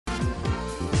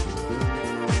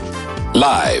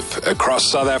Live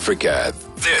across South Africa,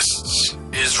 this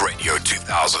is Radio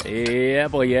 2000. Yeah,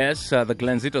 boy, yes. The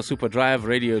Glenzito Super Drive,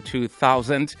 Radio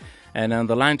 2000. And on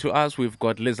the line to us, we've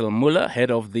got Lizel Muller,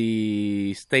 head of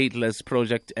the Stateless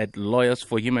Project at Lawyers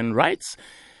for Human Rights.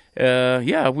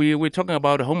 We're talking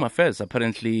about Home Affairs.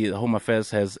 Apparently, Home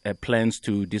Affairs has plans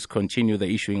to discontinue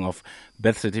the issuing of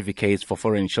birth certificates for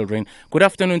foreign children. Good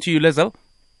afternoon to you, Lizel.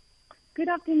 Good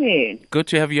afternoon. Good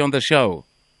to have you on the show.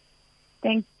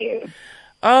 Thank you.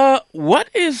 What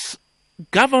is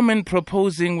government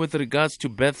proposing with regards to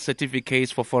birth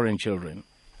certificates for foreign children?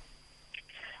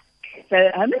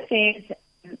 So Home Affairs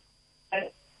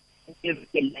has a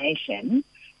regulation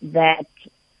that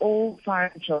all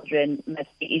foreign children must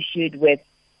be issued with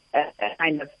a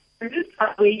kind of proof of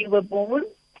where you were born,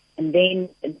 and then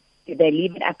they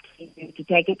leave it up to you to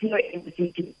take it to your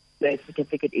embassy to birth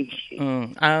certificate issue.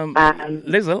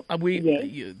 Lizel,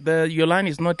 yes. Your line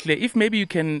is not clear. If maybe you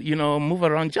can, move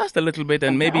around just a little bit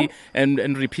and maybe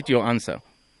and repeat your answer.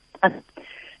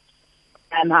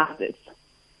 How's this?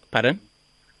 Pardon?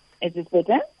 Is this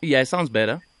better? Yeah, it sounds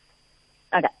better.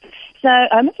 Okay. So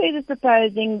Home Affairs is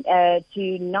proposing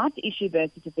to not issue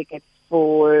birth certificates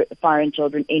for foreign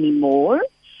children anymore,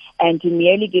 and to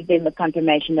merely give them a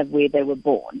confirmation of where they were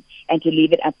born, and to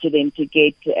leave it up to them to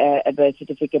get a birth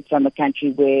certificate from a country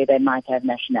where they might have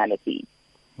nationality.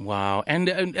 Wow. And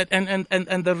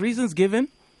the reasons given?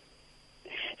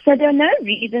 So there are no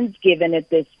reasons given at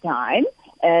this time.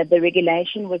 The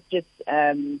regulation was just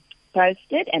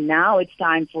posted, and now it's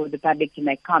time for the public to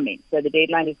make comments. So the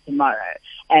deadline is tomorrow,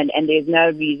 and there's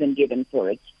no reason given for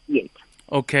it yet.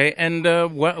 Okay. And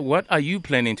what are you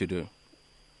planning to do?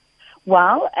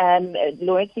 Well,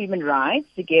 Lawyers for Human Rights,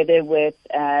 together with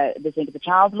the Centre for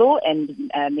Child Law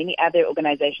and many other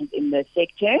organizations in the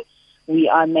sector, we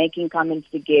are making comments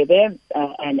together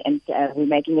and we're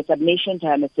making a submission to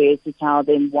Home Affairs to tell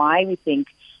them why we think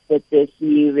that this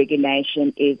new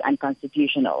regulation is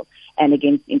unconstitutional and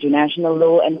against international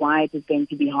law, and why it is going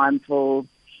to be harmful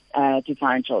to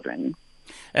foreign children.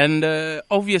 And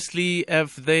obviously,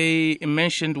 have they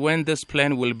mentioned when this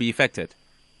plan will be effected?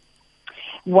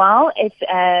 Well, if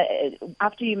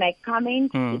after you make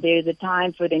comments, there's a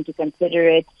time for them to consider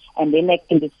it, and then they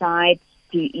can decide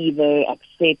to either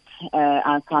accept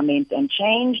our comments and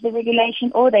change the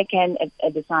regulation, or they can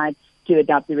decide to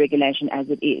adopt the regulation as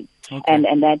it is. Okay.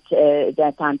 And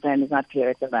that time frame is not clear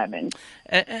at the moment.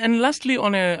 And lastly,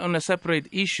 on a separate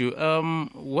issue,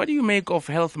 what do you make of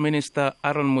Health Minister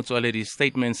Aaron Motsoaledi's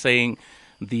statement saying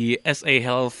the SA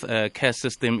health care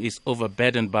system is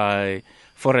overburdened by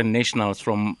foreign nationals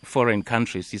from foreign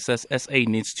countries? He says SA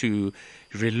needs to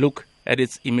relook at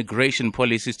its immigration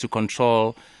policies to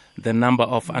control the number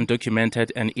of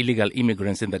undocumented and illegal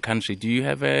immigrants in the country. Do you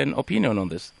have an opinion on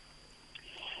this?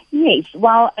 Yes.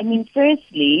 Well, I mean,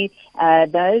 firstly,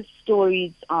 those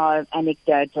stories are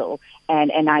anecdotal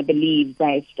and I believe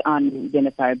based on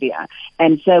xenophobia.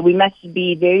 And so we must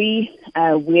be very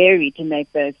wary to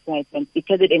make those statements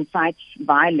because it incites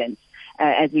violence,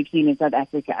 as we've seen in South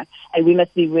Africa. And we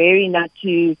must be wary not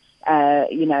to,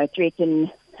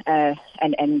 threaten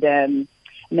and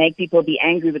make people be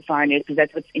angry with foreigners, because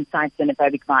that's what incites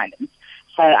xenophobic violence.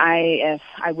 So I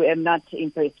am not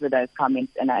impressed with those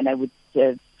comments, and I would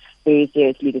very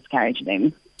seriously discourage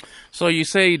them. So you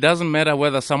say it doesn't matter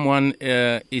whether someone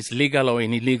is legal or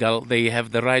illegal, they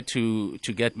have the right to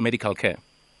get medical care?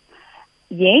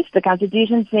 Yes, the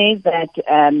Constitution says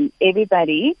that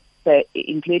everybody, so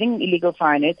including illegal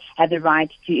foreigners, have the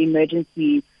right to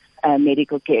emergency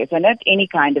medical care. So not any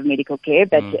kind of medical care,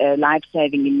 but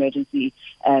life-saving emergency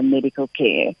medical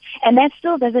care. And that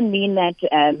still doesn't mean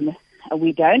that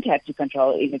we don't have to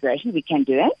control immigration. We can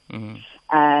do it.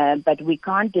 But we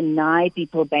can't deny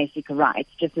people basic rights,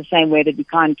 just the same way that we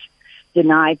can't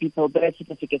deny people birth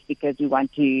certificates because we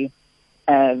want to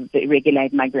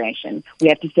regulate migration. We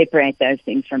have to separate those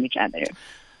things from each other.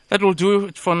 That will do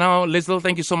it for now. Lizel,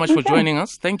 thank you so much for joining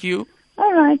us. Thank you.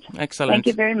 All right. Excellent. Thank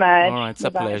you very much. All right, it's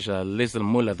a pleasure. Lizel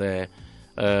Muller there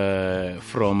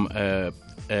from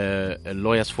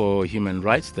Lawyers for Human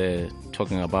Rights. They're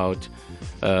talking about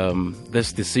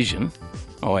this decision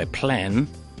or a plan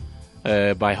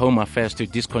by Home Affairs to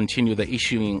discontinue the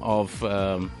issuing of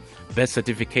birth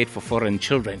certificate for foreign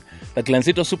children. The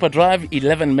Glenzito Super Drive,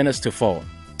 11 minutes to 4.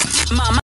 Mama.